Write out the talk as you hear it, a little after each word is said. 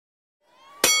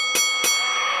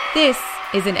This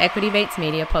is an Equity Mates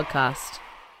Media podcast.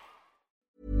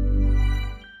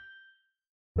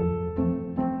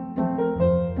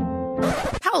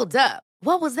 Hold up.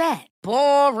 What was that?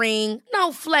 Boring.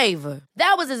 No flavor.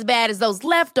 That was as bad as those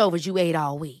leftovers you ate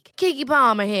all week. Keke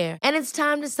Palmer here, and it's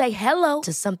time to say hello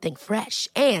to something fresh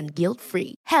and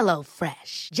guilt-free. Hello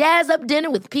Fresh. Jazz up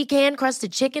dinner with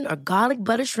pecan-crusted chicken or garlic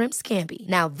butter shrimp scampi.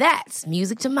 Now that's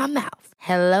music to my mouth.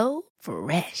 Hello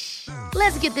Fresh.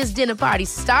 Let's get this dinner party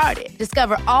started.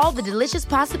 Discover all the delicious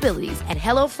possibilities at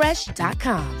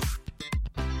hellofresh.com.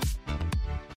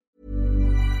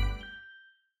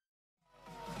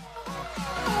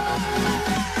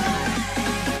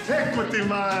 Equity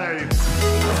Mates.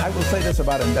 I will say this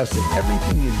about investing.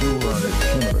 Everything you do learn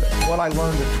is cumulative. What I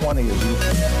learned at 20 is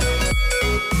useful.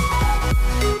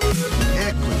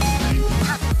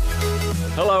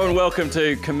 Hello and welcome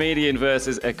to Comedian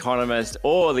versus Economist,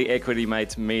 or the Equity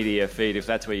Mates Media feed, if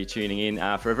that's where you're tuning in,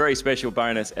 for a very special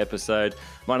bonus episode.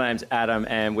 My name's Adam,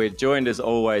 and we're joined as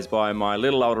always by my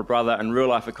little older brother and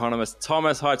real-life economist,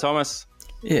 Thomas. Hi, Thomas.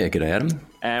 Yeah, g'day, Adam.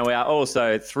 And we are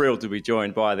also thrilled to be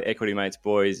joined by the Equity Mates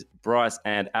boys, Bryce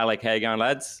and Alec. How you going,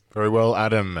 lads? Very well,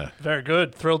 Adam. Very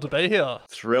good. Thrilled to be here.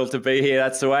 Thrilled to be here.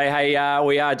 That's the way. Hey,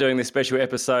 we are doing this special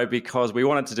episode because we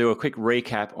wanted to do a quick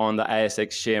recap on the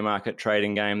ASX share market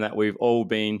trading game that we've all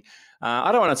been,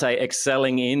 I don't want to say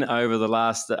excelling in over the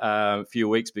last few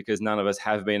weeks, because none of us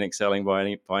have been excelling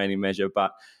by any measure,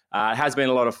 but it has been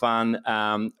a lot of fun.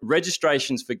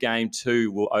 Registrations for Game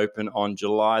 2 will open on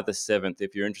July the 7th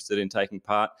if you're interested in taking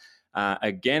part.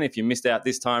 Again, if you missed out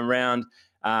this time round,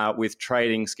 with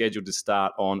trading scheduled to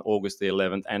start on August the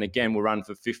 11th. And again, we'll run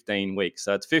for 15 weeks.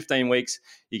 So it's 15 weeks.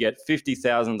 You get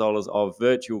 $50,000 of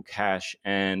virtual cash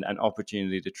and an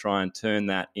opportunity to try and turn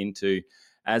that into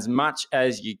as much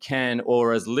as you can,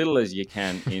 or as little as you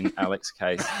can in Alex's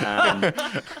case.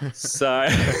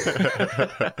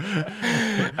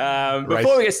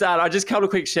 Before we get started, I just a couple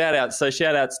of quick shout outs. So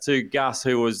shout outs to Gus,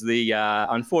 who was the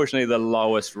unfortunately the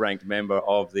lowest ranked member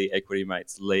of the Equity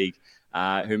Mates League,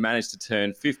 who managed to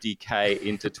turn 50K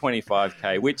into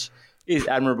 25K, which is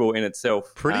admirable in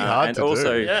itself. Pretty hard and to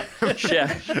also, do.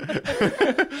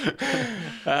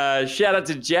 Shout out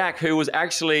to Jack, who was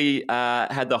actually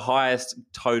had the highest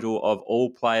total of all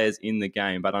players in the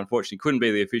game, but unfortunately couldn't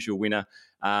be the official winner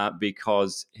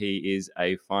because he is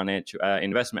a financial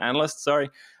investment analyst.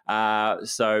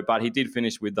 But he did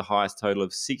finish with the highest total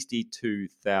of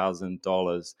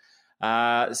 $62,000.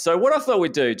 So what I thought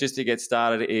we'd do, just to get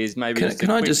started, is maybe can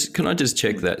I just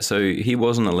check that? So he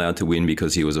wasn't allowed to win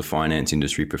because he was a finance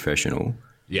industry professional.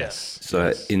 Yes.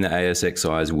 So in the ASX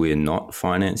eyes, we're not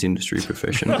finance industry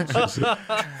professionals.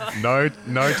 No,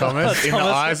 Thomas. In the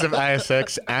eyes of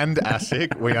ASX and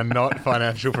ASIC, we are not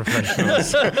financial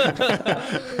professionals.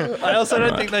 I also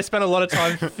don't think they spent a lot of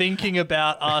time thinking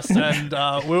about us, and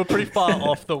we were pretty far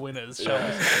off the winners, shall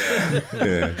we say.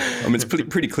 Yeah. I mean, it's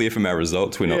pretty clear from our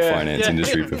results we're not finance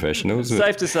industry professionals.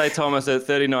 Safe to say, Thomas, at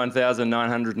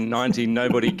 39,990,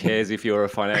 nobody cares if you're a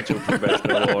financial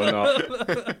professional or not.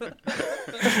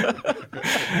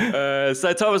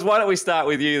 So Thomas, why don't we start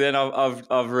with you then?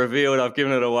 I've revealed, I've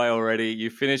given it away already.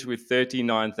 You finished with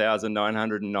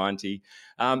 39,990.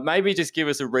 Maybe just give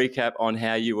us a recap on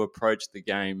how you approached the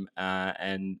game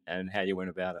and how you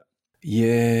went about it.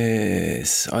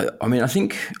 Yes, I mean, I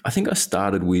think I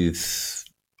started with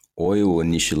oil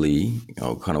initially.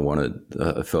 I kind of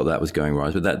I felt that was going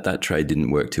right, but that trade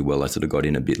didn't work too well. I sort of got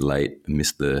in a bit late,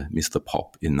 missed the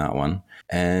pop in that one,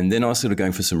 and then I was sort of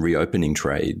going for some reopening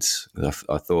trades. I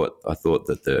thought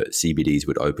that the CBDs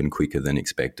would open quicker than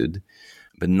expected,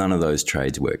 but none of those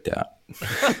trades worked out.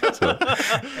 So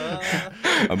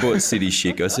I bought City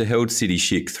Chic. I held City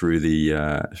Chic through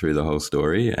the whole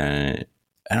story, and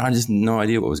I just had no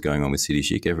idea what was going on with City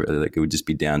Chic. It would just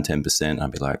be down 10%.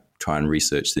 I'd be like, try and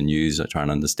research the news. I try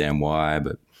and understand why,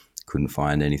 but couldn't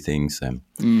find anything. So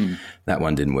that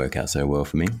one didn't work out so well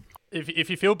for me. If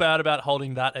you feel bad about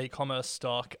holding that e-commerce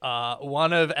stock,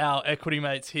 one of our equity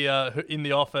mates here in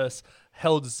the office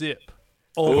held Zip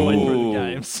all the way through the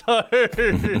game. So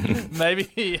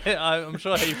maybe I'm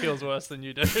sure he feels worse than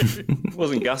you do.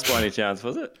 Wasn't Gus by any chance,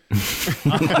 was it?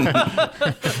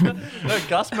 No,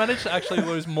 Gus managed to actually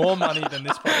lose more money than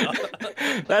this player.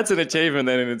 That's an achievement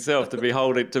then in itself, to be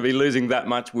losing that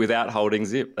much without holding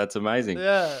Zip. That's amazing.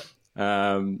 Yeah.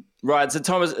 Right. So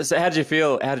Thomas, how did you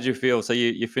feel? So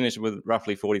you finished with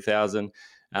roughly 40,000.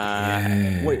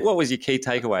 What was your key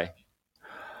takeaway?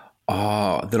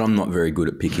 That I'm not very good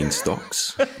at picking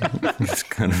stocks. It's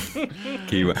kind of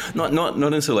key. Not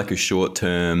necessarily like a short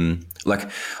term. Like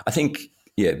I think,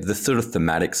 the sort of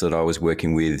thematics that I was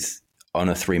working with, on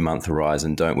a 3-month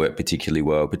horizon don't work particularly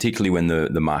well, particularly when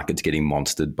the market's getting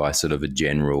monstered by sort of a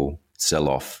general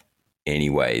sell-off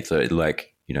anyway. So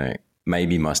like, you know,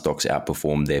 maybe my stocks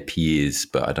outperformed their peers,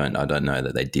 but I don't know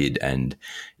that they did. And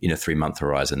in a 3-month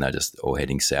horizon, they're just all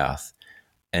heading south.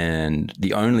 And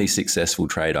the only successful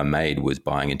trade I made was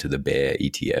buying into the Bear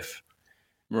ETF.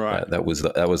 Right. That was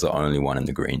the only one in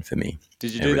the green for me.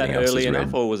 Did you do that early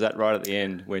enough, or was that right at the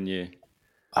end when you?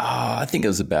 I think it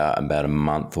was about a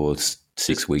month or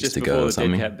 6 weeks to go or something. Just before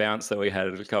the dead cat bounce that we had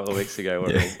a couple of weeks ago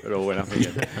when it all went up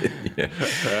again.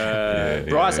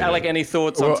 Bryce, Alec, any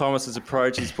thoughts on Thomas's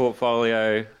approach, his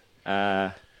portfolio,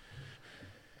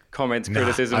 comments,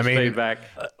 criticisms, feedback?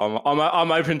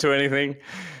 I'm open to anything.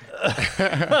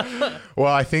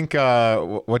 Well, I think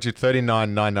what you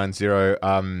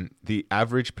 39,990. The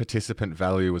average participant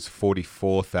value was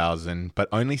 44,000, but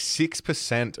only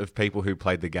 6% of people who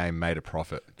played the game made a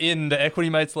profit. In the Equity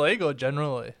Mates League or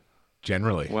generally?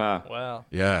 Generally. Wow.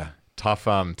 Yeah. Tough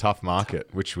market,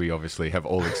 which we obviously have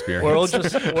all experienced.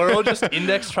 We're all just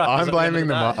index trackers. I'm blaming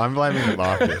the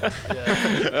market.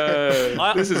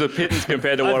 This is a pittance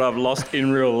compared to what I've lost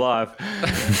in real life.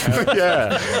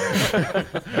 Yeah.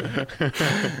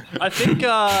 I think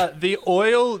the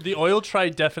oil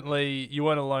trade, definitely, you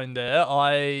weren't alone there.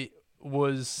 I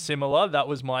was similar. That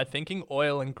was my thinking.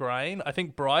 Oil and grain. I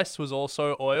think Bryce was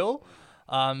also oil.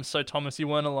 So Thomas, you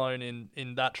weren't alone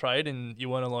in that trade, and you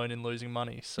weren't alone in losing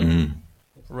money. So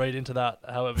read into that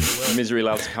however you will. Misery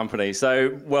loves company.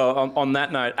 So, well, on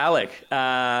that note, Alec,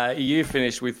 you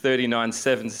finished with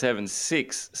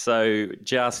 39,776, so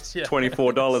just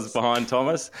 $24 behind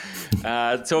Thomas.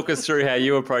 Talk us through how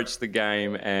you approached the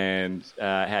game and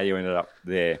how you ended up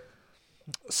there.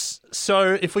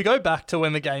 So if we go back to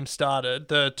when the game started,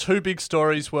 the two big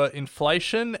stories were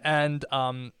inflation and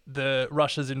the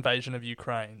Russia's invasion of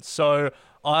Ukraine. So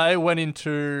I went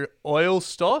into oil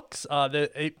stocks.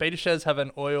 The BetaShares have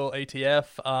an oil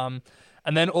ETF.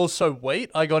 And then also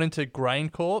wheat. I got into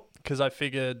GrainCorp because I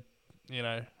figured,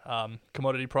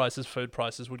 commodity prices, food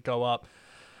prices would go up.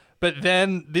 But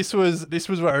then this was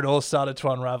where it all started to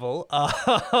unravel.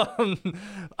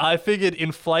 I figured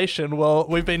inflation. Well,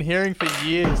 we've been hearing for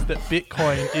years that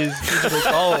Bitcoin is digital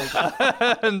gold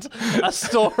and a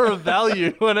store of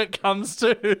value when it comes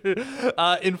to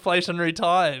inflationary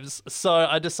times. So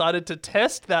I decided to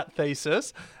test that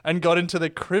thesis and got into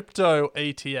the crypto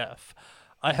ETF.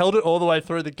 I held it all the way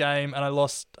through the game and I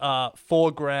lost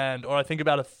 $4,000, or I think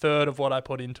about a third of what I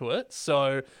put into it.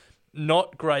 So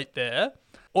not great there.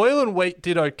 Oil and wheat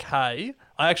did okay.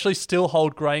 I actually still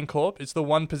hold GrainCorp. It's the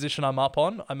one position I'm up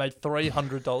on. I made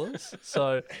 $300,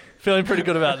 so feeling pretty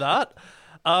good about that.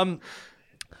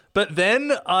 But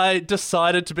then I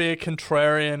decided to be a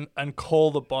contrarian and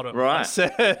call the bottom. Right.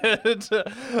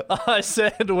 I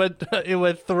said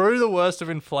we're through the worst of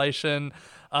inflation.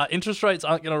 Interest rates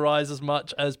aren't going to rise as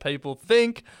much as people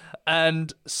think.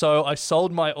 And so I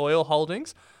sold my oil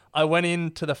holdings. I went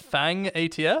into the FANG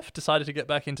ETF, decided to get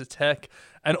back into tech,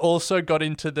 and also got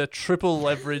into the triple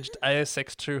leveraged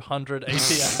ASX 200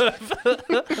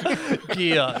 ETF.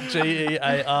 GEAR,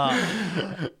 G-E-A-R.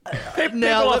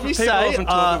 Now, let me say... People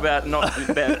often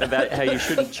talk about how you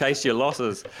shouldn't chase your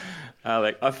losses.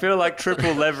 Alec, I feel like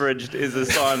triple leveraged is a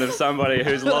sign of somebody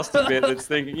who's lost a bit that's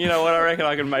thinking, you know what, I reckon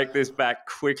I can make this back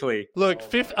quickly. Look,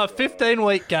 a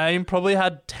 15-week game probably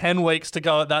had 10 weeks to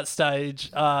go at that stage.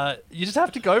 You just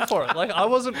have to go for it. Like, I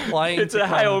wasn't playing It's a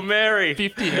Hail Mary.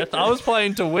 50th. I was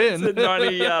playing to win. It's a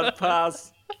 90-yard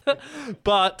pass.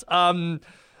 But...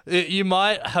 you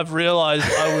might have realised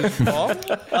I was wrong.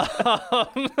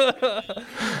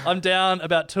 I'm down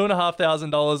about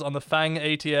 $2,500 on the FANG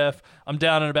ETF. I'm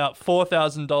down at about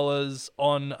 $4,000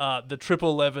 on the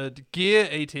triple levered GEAR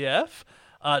ETF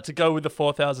to go with the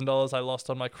 $4,000 I lost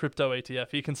on my crypto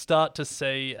ETF. You can start to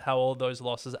see how all those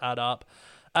losses add up.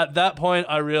 At that point,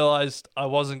 I realised I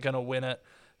wasn't going to win it.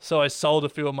 So I sold a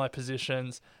few of my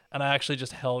positions and I actually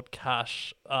just held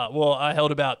cash. I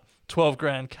held about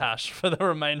 $12,000 cash for the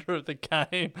remainder of the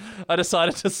game. I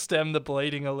decided to stem the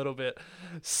bleeding a little bit.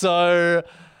 So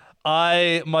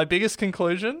my biggest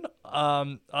conclusion,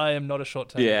 I am not a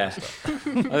short-term investor. I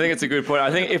think it's a good point.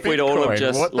 I think if we'd all have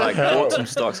just bought some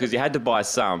stocks, because you had to buy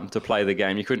some to play the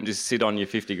game. You couldn't just sit on your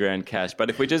 $50,000 cash. But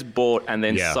if we just bought and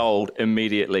then sold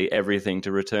immediately everything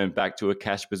to return back to a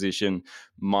cash position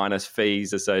minus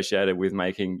fees associated with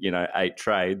making, 8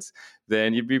 trades,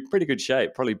 then you'd be in pretty good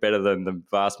shape, probably better than the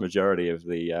vast majority of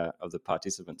the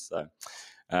participants. So,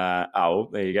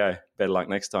 there you go. Better luck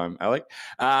next time, Alec.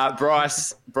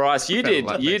 Bryce, you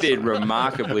did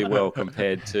remarkably well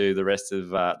compared to the rest of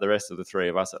the three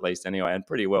of us, at least anyway, and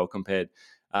pretty well compared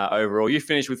overall. You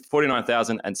finished with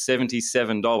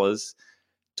 $49,077.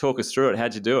 Talk us through it.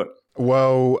 How'd you do it?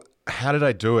 Well, how did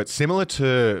I do it? Similar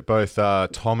to both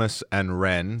Thomas and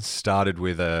Ren, started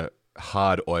with a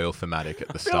hard oil thematic at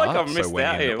the start. I feel like I've missed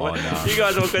out here. On, you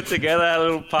guys all got together, had a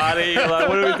little party. You're like,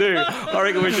 what do we do? I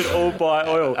reckon we should all buy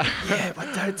oil. Yeah,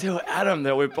 but don't tell Adam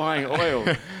that we're buying oil.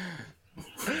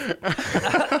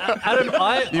 Adam,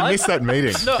 You missed that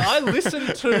meeting. No, I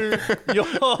listened to your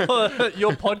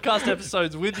podcast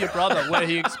episodes with your brother where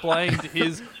he explained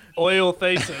his oil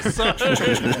thesis. So no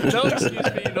excuse for you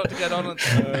not to get on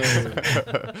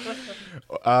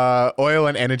it. Oil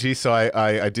and energy. So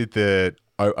I did the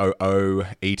OOO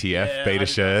ETF beta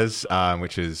shares,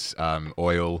 which is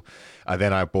oil.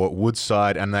 Then I bought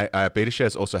Woodside, and beta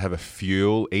shares also have a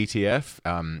fuel ETF,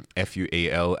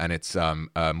 FUEL, and it's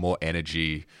more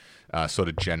energy sort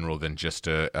of general than just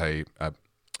a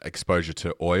exposure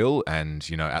to oil. And,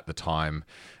 you know, at the time,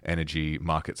 energy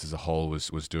markets as a whole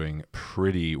was doing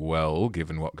pretty well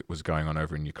given what was going on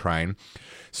over in Ukraine.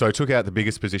 So I took out the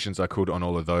biggest positions I could on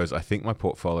all of those. I think my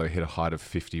portfolio hit a height of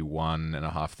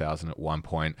 51,500 at one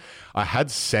point. I had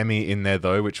semi in there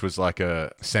though, which was like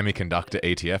a semiconductor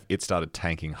ETF. It started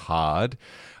tanking hard.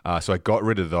 So I got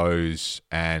rid of those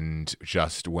and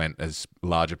just went as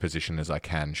large a position as I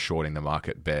can, shorting the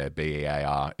market bear.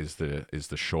 BEAR is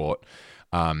the short.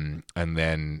 And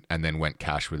then went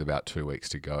cash with about 2 weeks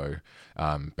to go,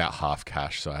 about half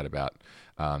cash. So I had about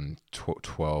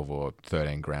 12 or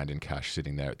 13 grand in cash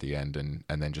sitting there at the end, and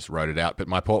then just wrote it out. But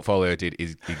my portfolio did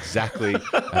exactly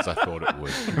as I thought it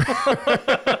would.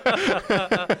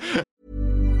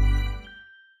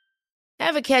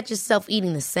 Ever catch yourself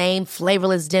eating the same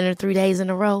flavorless dinner 3 days in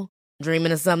a row?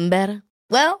 Dreaming of something better?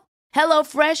 Well,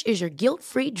 HelloFresh is your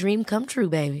guilt-free dream come true,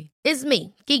 baby. It's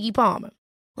me, Keke Palmer.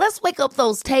 Let's wake up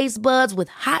those taste buds with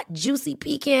hot, juicy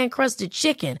pecan-crusted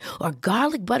chicken or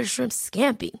garlic butter shrimp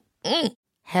scampi.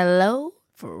 Hello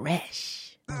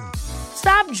Fresh.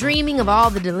 Stop dreaming of all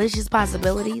the delicious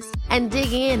possibilities and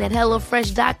dig in at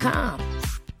HelloFresh.com.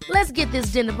 Let's get this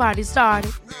dinner party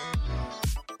started.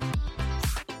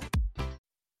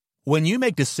 When you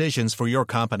make decisions for your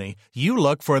company, you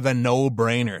look for the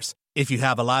no-brainers. If you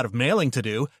have a lot of mailing to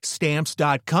do,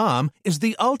 Stamps.com is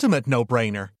the ultimate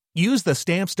no-brainer. Use the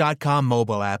Stamps.com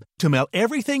mobile app to mail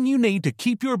everything you need to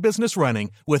keep your business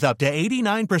running with up to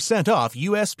 89% off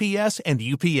USPS and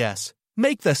UPS.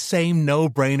 Make the same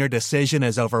no-brainer decision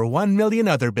as over 1 million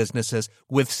other businesses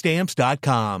with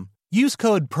Stamps.com. Use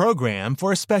code PROGRAM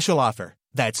for a special offer.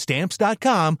 That's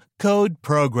Stamps.com, code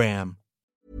PROGRAM.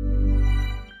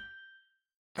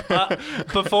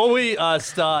 Before we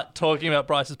start talking about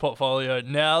Bryce's portfolio,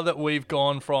 now that we've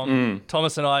gone from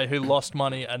Thomas and I, who lost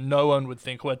money, and no one would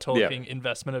think we're talking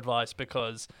investment advice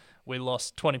because we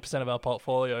lost 20% of our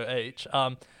portfolio each.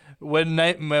 We're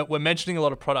mentioning a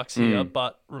lot of products here,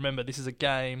 but remember, this is a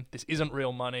game. This isn't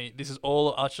real money. This is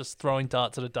all us just throwing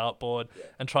darts at a dartboard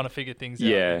and trying to figure things out.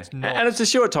 Yeah, and it's a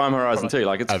short time horizon too.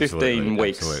 Like it's 15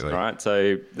 weeks, right?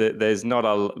 So there's not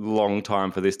a long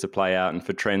time for this to play out and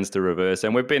for trends to reverse.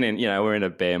 And we've been in, we're in a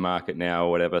bear market now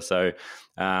or whatever. So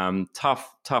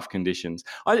tough conditions.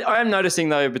 I am noticing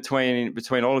though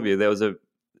between all of you, there was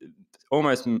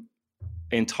almost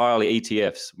entirely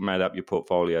ETFs made up your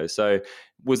portfolio. So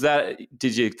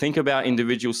did you think about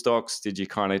individual stocks? Did you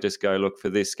kind of just go, look, for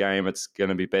this game, it's going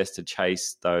to be best to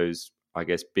chase those, I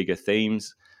guess, bigger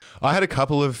themes? I had a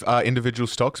couple of individual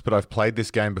stocks, but I've played this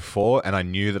game before and I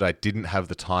knew that I didn't have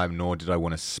the time, nor did I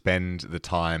want to spend the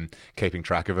time keeping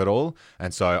track of it all.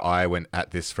 And so I went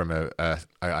at this from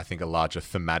I think a larger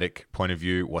thematic point of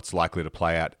view, what's likely to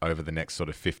play out over the next sort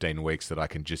of 15 weeks that I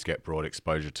can just get broad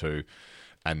exposure to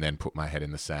and then put my head in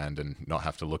the sand and not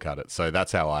have to look at it. So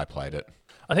that's how I played it.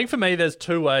 I think for me, there's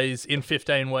two ways in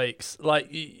 15 weeks.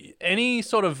 Like any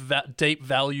sort of deep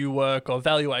value work or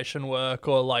valuation work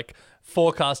or like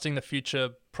forecasting the future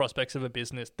prospects of a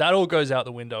business, that all goes out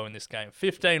the window in this game.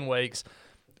 15 weeks,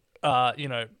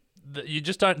 you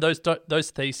just don't,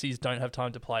 those theses don't have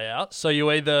time to play out. So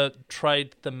you either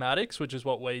trade thematics, which is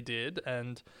what we did,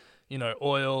 and,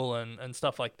 oil and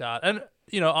stuff like that. And,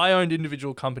 I owned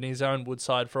individual companies. I owned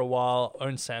Woodside for a while,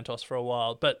 owned Santos for a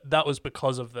while, but that was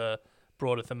because of the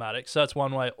broader thematic. So that's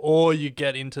one way. Or you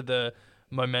get into the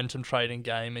momentum trading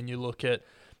game and you look at,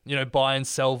 buy and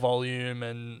sell volume.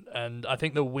 And I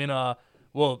think the winner,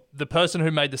 the person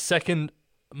who made the second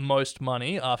most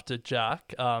money after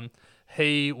Jack,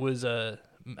 he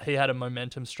had a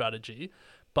momentum strategy,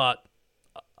 but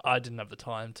I didn't have the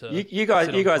time to. You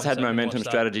guys had momentum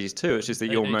strategies too. It's just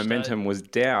that your momentum was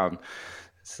down.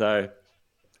 So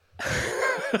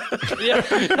Yeah.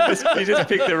 You just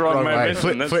picked the wrong Wrong way.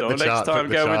 momentum. That's Flip all. the Next chart, time,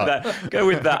 flip the go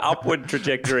with the upward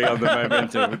trajectory on the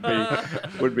momentum.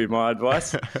 Would be my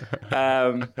advice.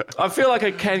 I feel like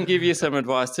I can give you some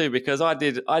advice too, because I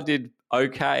did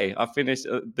okay. I finished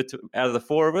out of the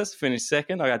four of us, finished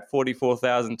second. I got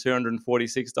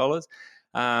 $44,246.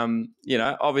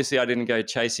 Obviously I didn't go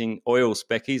chasing oil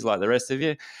speckies like the rest of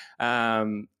you.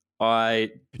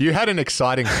 You had an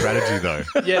exciting strategy though.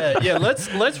 Yeah. Let's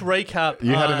recap.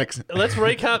 Let's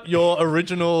recap your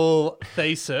original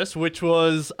thesis, which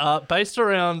was based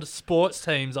around sports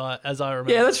teams, as I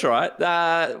remember. Yeah, that's right.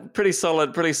 Pretty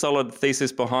solid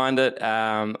thesis behind it.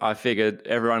 I figured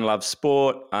everyone loves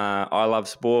sport. I love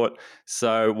sport,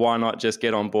 so why not just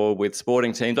get on board with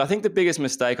sporting teams? I think the biggest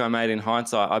mistake I made in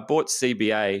hindsight, I bought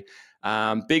CBA,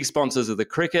 big sponsors of the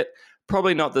cricket.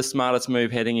 Probably not the smartest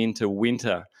move heading into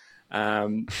winter.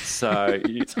 Unless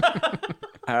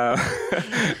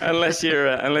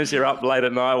you're up late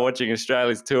at night watching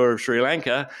Australia's tour of Sri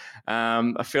Lanka,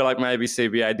 I feel like maybe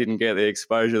CBA didn't get the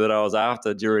exposure that I was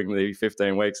after during the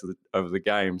 15 weeks of the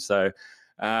game. So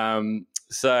CBA,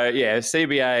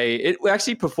 it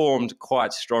actually performed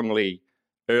quite strongly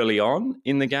early on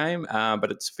in the game,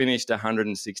 but it's finished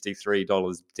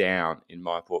 $163 down in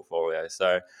my portfolio.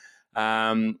 So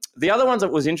the other ones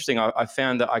that was interesting, I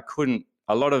found that I couldn't.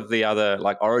 A lot of the other,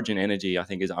 like Origin Energy, I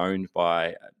think is owned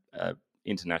by an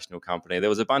international company. There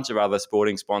was a bunch of other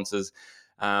sporting sponsors.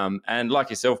 And like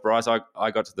yourself, Bryce, I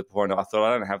got to the point I thought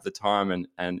I don't have the time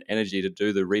and energy to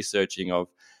do the researching of,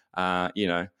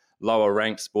 lower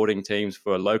ranked sporting teams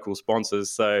for local sponsors.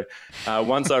 So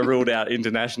once I ruled out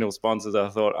international sponsors, I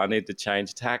thought I need to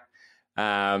change tack.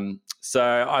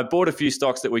 So I bought a few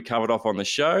stocks that we covered off on the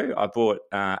show. I bought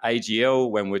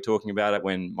AGL when we were talking about it,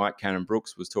 when Mike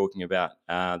Cannon-Brookes was talking about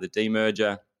the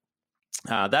demerger.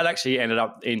 That actually ended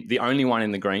up in the only one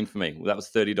in the green for me. That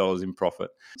was $30 in profit.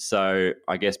 So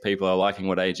I guess people are liking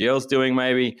what AGL's doing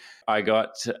maybe. I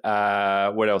got,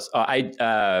 what else?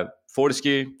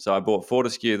 Fortescue. So I bought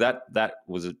Fortescue. That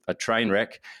was a train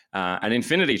wreck, an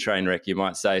infinity train wreck, you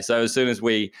might say. So as soon as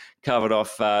we covered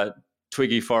off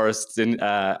Twiggy Forrest's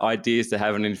ideas to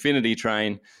have an infinity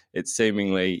train, it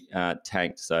seemingly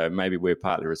tanked. So maybe we're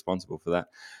partly responsible for that.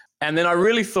 And then I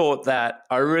really thought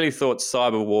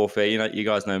cyber warfare, you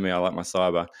guys know me, I like my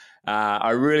cyber. I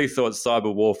really thought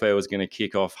cyber warfare was going to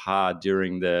kick off hard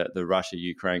during the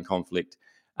Russia-Ukraine conflict.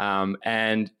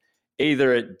 And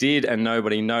either it did and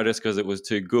nobody noticed because it was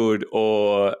too good,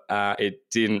 or it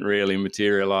didn't really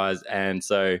materialize. And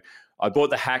so I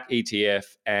bought the Hack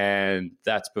ETF, and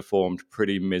that's performed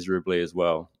pretty miserably as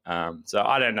well. So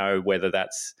I don't know whether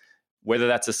that's a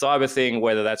cyber thing,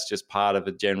 whether that's just part of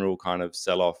a general kind of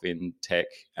sell-off in tech,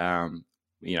 part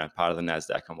of the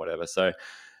NASDAQ and whatever. So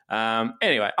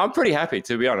anyway, I'm pretty happy,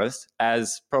 to be honest,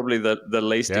 as probably the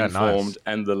least informed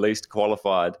and the least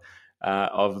qualified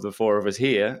of the four of us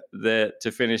here.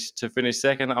 To finish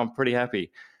second, I'm pretty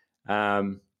happy.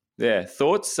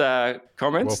 Thoughts, comments?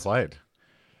 Well played.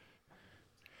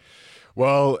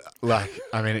 Well,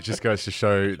 it just goes to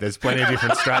show there's plenty of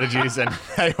different strategies and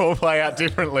they all play out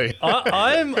differently.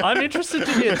 I'm interested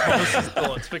to hear Thomas's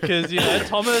thoughts because,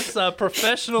 Thomas, a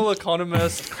professional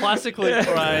economist, classically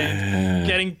trained,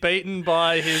 getting beaten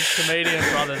by his comedian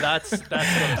brother. That's it's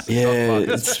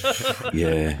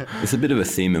a bit of a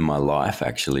theme in my life,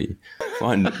 actually. I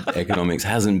find economics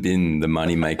hasn't been the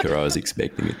moneymaker I was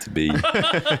expecting it to be.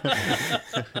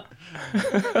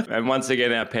 And once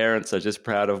again, our parents are just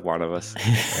proud of one of us.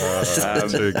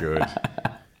 Too good.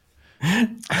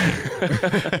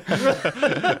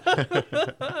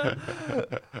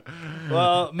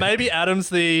 Well, maybe Adam's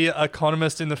the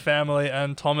economist in the family,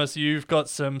 and Thomas, you've got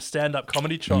some stand-up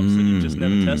comedy chops that you've just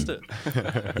never tested.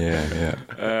 Yeah.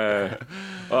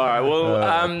 All right,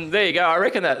 well, there you go. I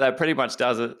reckon that pretty much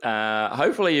does it.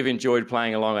 Hopefully you've enjoyed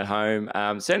playing along at home.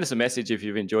 Send us a message if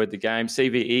you've enjoyed the game,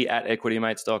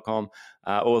 cve@equitymates.com,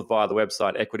 or via the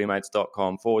website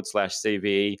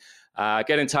equitymates.com/CVE.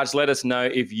 Get in touch. Let us know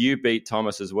if you beat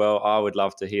Thomas as well. I would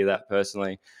love to hear that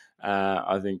personally.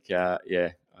 I think,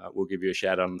 we'll give you a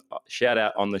shout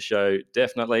out on the show,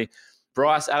 definitely.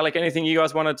 Bryce, Alec, anything you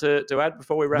guys wanted to add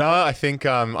before we wrap up? No, I think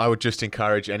I would just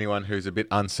encourage anyone who's a bit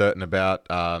uncertain about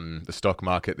the stock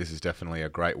market. This is definitely a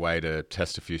great way to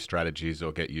test a few strategies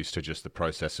or get used to just the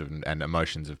process and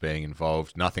emotions of being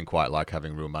involved. Nothing quite like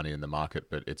having real money in the market,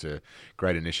 but it's a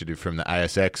great initiative from the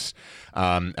ASX.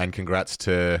 And congrats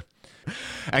to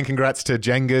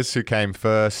Jengas, who came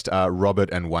first, Robert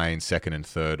and Wayne second and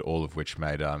third, all of which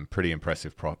made pretty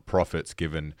impressive profits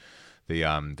given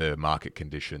the market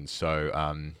conditions. So,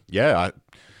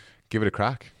 give it a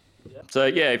crack. So,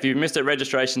 if you missed it,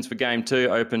 registrations for Game 2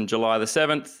 open July the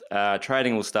 7th.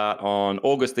 Trading will start on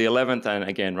August the 11th and,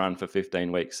 again, run for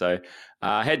 15 weeks. So,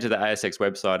 head to the ASX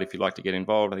website if you'd like to get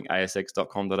involved. I think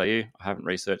asx.com.au. I haven't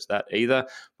researched that either,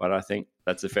 but I think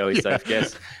that's a fairly safe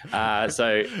guess.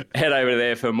 So, head over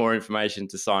there for more information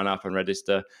to sign up and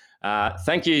register.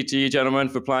 Thank you to you, gentlemen,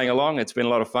 for playing along. It's been a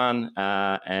lot of fun,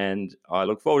 and I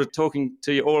look forward to talking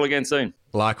to you all again soon.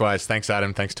 Likewise. Thanks,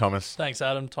 Adam. Thanks, Thomas. Thanks,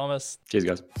 Adam, Thomas. Cheers,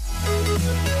 guys.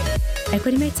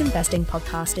 Equity Mates Investing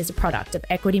Podcast is a product of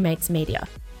Equity Mates Media.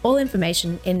 All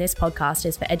information in this podcast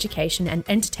is for education and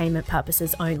entertainment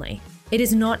purposes only. It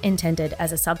is not intended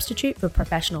as a substitute for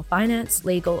professional finance,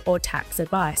 legal, or tax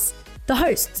advice. The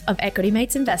hosts of Equity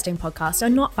Mates Investing Podcast are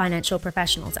not financial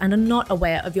professionals and are not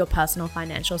aware of your personal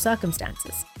financial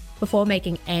circumstances. Before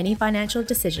making any financial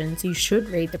decisions, you should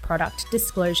read the product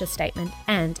disclosure statement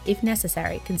and, if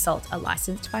necessary, consult a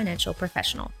licensed financial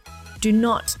professional. Do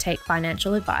not take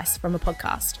financial advice from a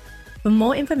podcast. For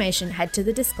more information, head to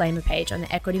the disclaimer page on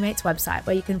the Equity Mates website,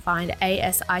 where you can find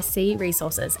ASIC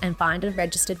resources and find a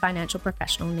registered financial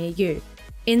professional near you.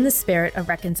 In the spirit of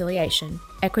reconciliation,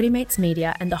 Equity Mates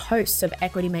Media and the hosts of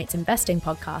Equity Mates Investing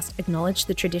Podcast acknowledge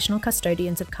the traditional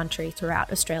custodians of country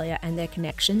throughout Australia and their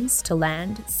connections to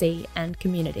land, sea, and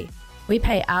community. We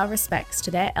pay our respects to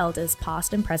their elders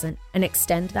past and present and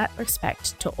extend that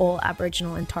respect to all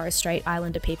Aboriginal and Torres Strait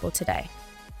Islander people today.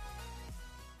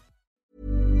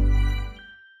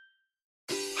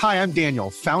 Hi, I'm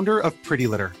Daniel, founder of Pretty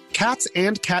Litter. Cats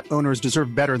and cat owners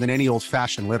deserve better than any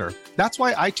old-fashioned litter. That's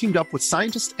why I teamed up with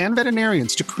scientists and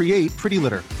veterinarians to create Pretty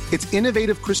Litter. Its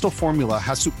innovative crystal formula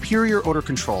has superior odor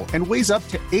control and weighs up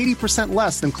to 80%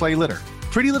 less than clay litter.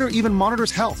 Pretty Litter even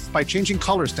monitors health by changing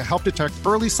colors to help detect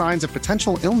early signs of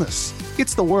potential illness.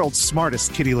 It's the world's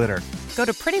smartest kitty litter. Go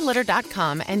to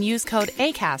prettylitter.com and use code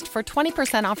ACAST for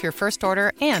 20% off your first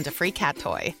order and a free cat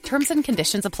toy. Terms and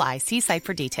conditions apply. See site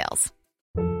for details.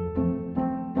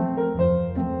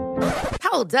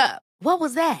 Hold up. What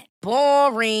was that?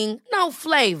 Boring. No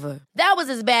flavor. That was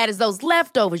as bad as those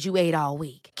leftovers you ate all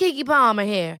week. Keke Palmer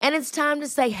here, and it's time to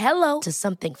say hello to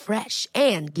something fresh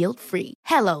and guilt-free.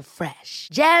 Hello Fresh.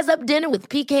 Jazz up dinner with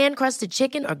pecan-crusted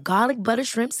chicken or garlic butter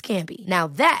shrimp scampi. Now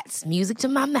that's music to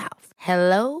my mouth.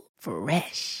 Hello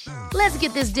Fresh. Let's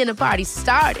get this dinner party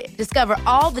started. Discover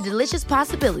all the delicious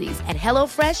possibilities at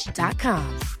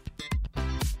HelloFresh.com.